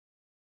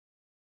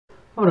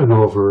I want to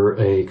go over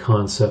a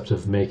concept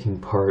of making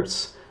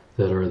parts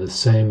that are the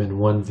same in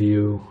one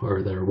view,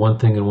 or that are one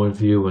thing in one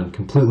view and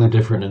completely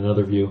different in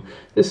another view.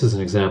 This is an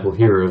example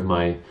here of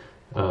my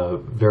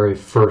very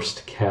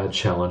first CAD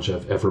challenge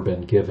I've ever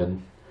been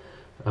given,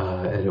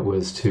 and it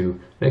was to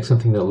make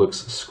something that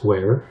looks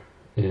square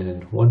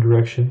in one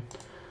direction,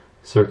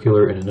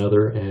 circular in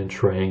another, and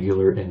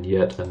triangular in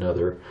yet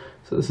another.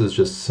 So this is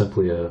just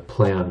simply a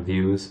play on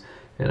views,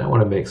 and I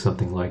want to make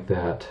something like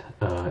that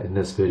in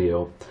this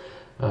video.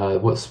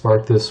 What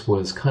sparked this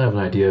was kind of an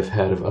idea I've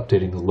had of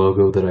updating the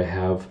logo that I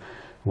have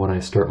when I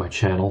start my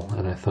channel,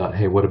 and I thought,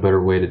 hey, what a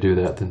better way to do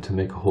that than to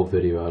make a whole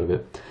video out of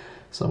it.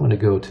 So I'm going to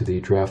go to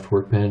the draft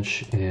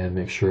workbench and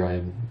make sure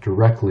I'm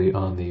directly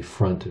on the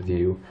front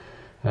view.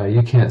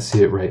 You can't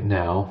see it right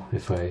now.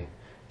 If I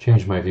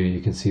change my view,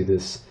 you can see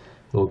this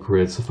little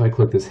grid. So if I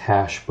click this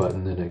hash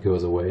button, then it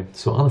goes away.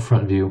 So on the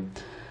front view,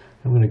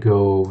 I'm going to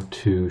go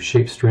to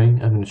shape string.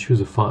 I'm going to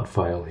choose a font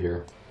file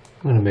here.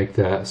 I'm going to make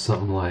that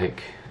something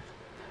like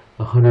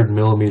 100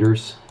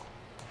 millimeters,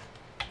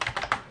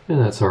 and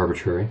that's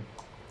arbitrary.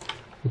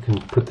 We can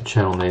put the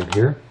channel name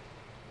here,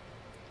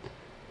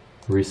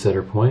 reset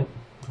our point,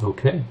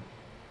 OK.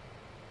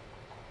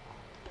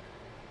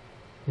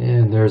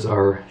 And there's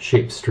our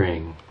shape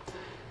string.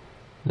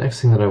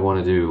 Next thing that I want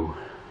to do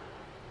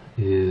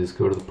is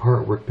go to the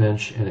part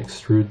workbench and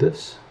extrude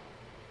this.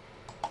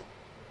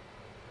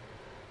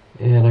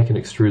 And I can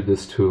extrude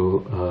this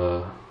to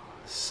a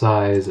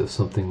size of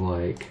something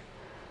like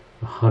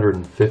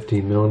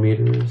 150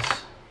 millimeters.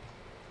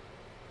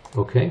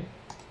 Okay,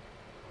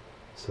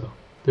 so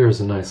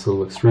there's a nice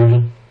little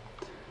extrusion.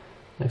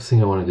 Next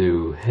thing I want to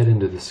do, head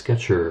into the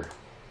sketcher,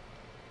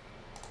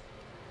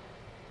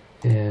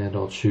 and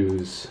I'll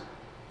choose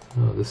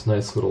this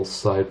nice little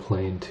side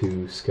plane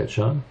to sketch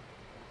on.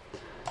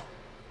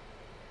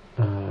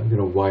 I'm going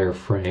to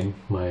wireframe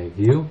my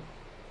view,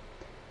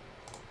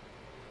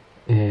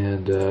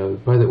 and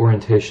by the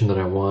orientation that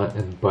I want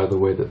and by the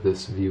way that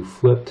this view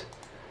flipped,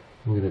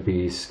 I'm going to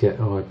be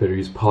I better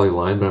use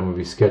polyline, but I'm going to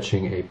be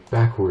sketching a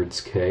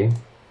backwards K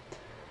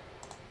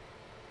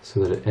so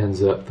that it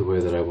ends up the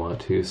way that I want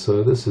to.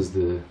 So this is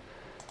the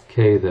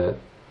K that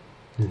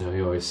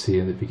you always see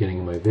in the beginning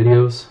of my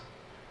videos.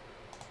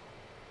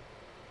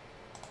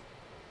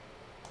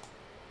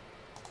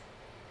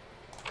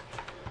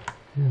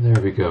 And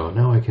there we go.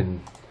 Now I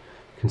can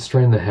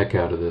constrain the heck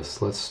out of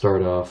this. Let's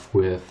start off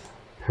with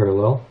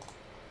parallel,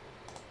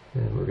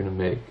 and we're going to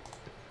make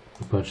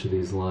a bunch of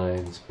these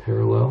lines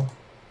parallel.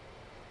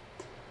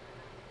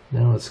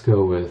 Now let's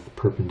go with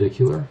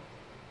perpendicular.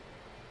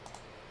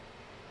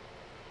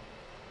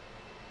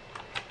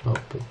 I'll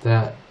put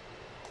that.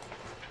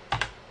 I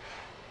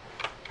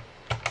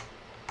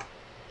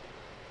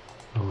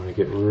want to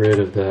get rid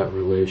of that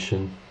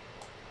relation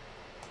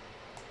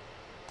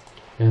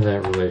and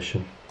that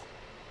relation.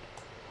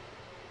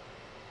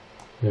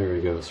 There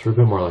we go. So we're a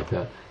bit more like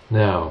that.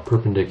 Now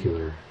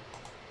perpendicular.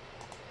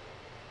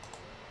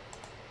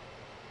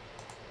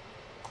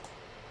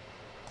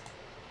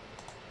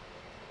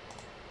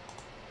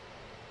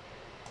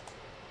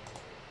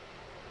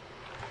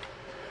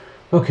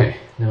 Okay,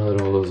 now that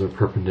all those are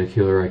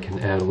perpendicular, I can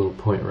add a little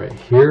point right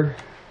here.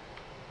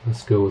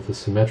 Let's go with the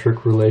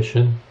symmetric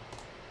relation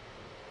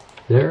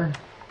there.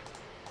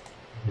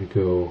 We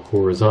go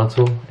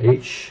horizontal,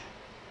 H.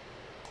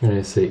 I'm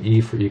going to say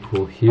E for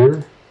equal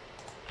here,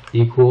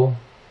 equal.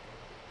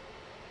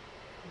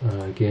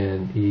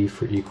 Again, E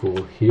for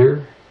equal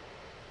here,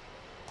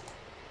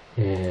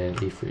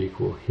 and E for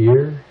equal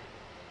here.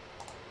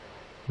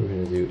 We're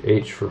going to do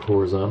H for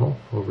horizontal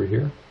over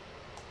here.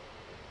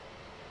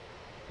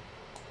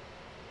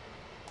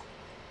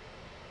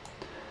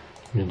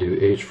 I'm going to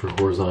do H for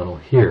horizontal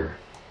here,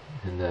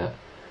 and that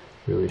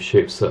really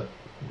shapes up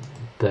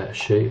that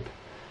shape.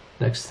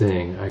 Next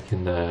thing, I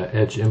can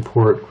edge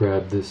import,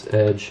 grab this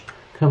edge,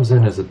 comes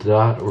in as a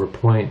dot or a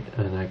point,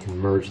 and I can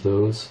merge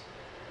those.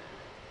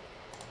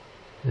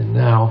 And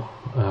now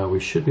we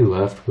should be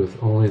left with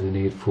only the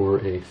need for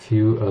a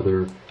few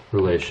other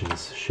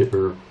relations,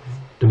 or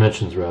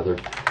dimensions rather.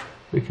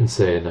 We can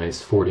say a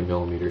nice 40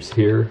 millimeters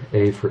here,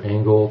 A for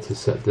angle to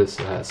set this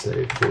at,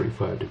 say,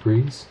 45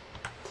 degrees.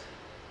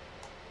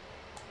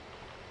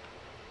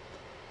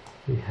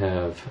 We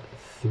have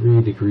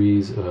 3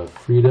 degrees of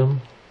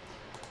freedom.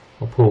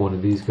 I'll pull one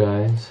of these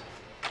guys,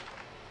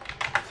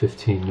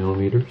 15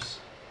 millimeters.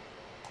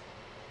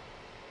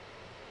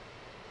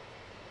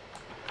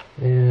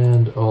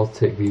 And I'll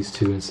take these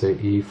two and say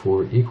E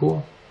for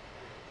equal.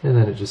 And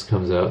then it just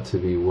comes out to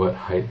be what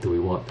height do we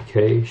want the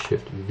K,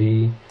 Shift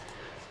V.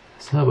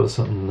 So how about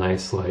something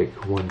nice like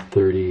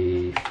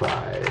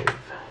 135?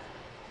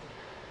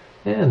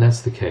 And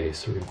that's the K,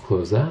 so we're going to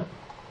close that.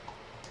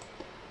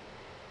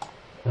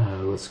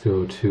 Let's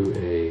go to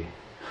a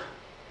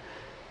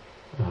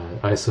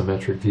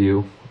isometric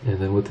view, and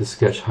then with the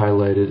sketch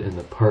highlighted in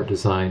the part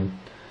design,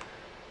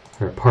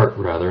 or part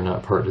rather,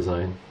 not part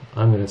design,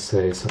 I'm going to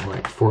say something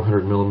like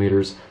 400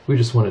 millimeters. We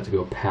just want it to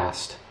go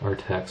past our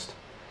text.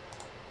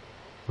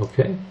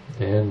 Okay,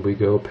 and we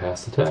go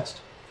past the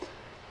text.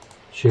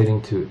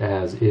 shading to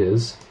as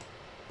is.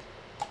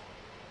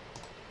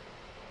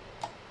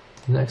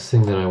 Next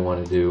thing that I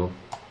want to do,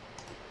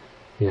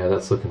 yeah,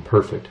 that's looking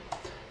perfect,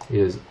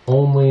 is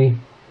only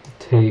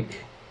take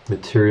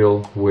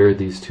material where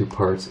these two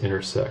parts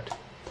intersect.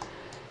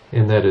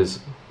 And that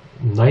is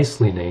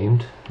nicely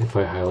named, if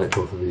I highlight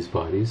both of these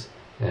bodies,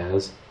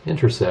 as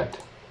intersect.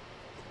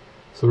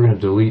 So we're going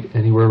to delete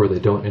anywhere where they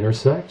don't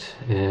intersect,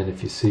 and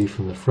if you see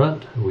from the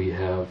front we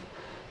have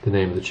the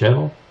name of the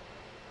channel.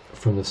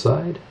 From the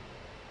side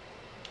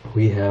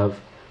we have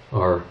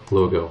our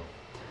logo.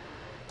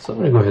 So I'm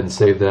going to go ahead and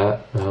save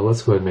that.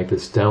 Let's go ahead and make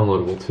this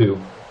downloadable too.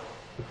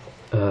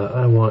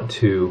 I want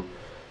to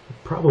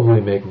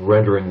probably make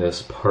rendering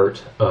this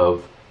part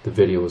of the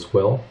video as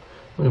well.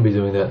 I'm going to be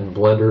doing that in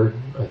Blender.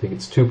 I think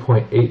it's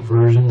 2.8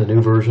 version, the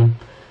new version,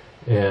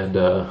 and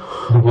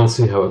we'll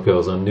see how it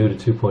goes. I'm new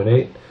to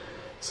 2.8,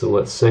 so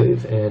let's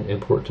save and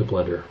import to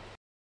Blender.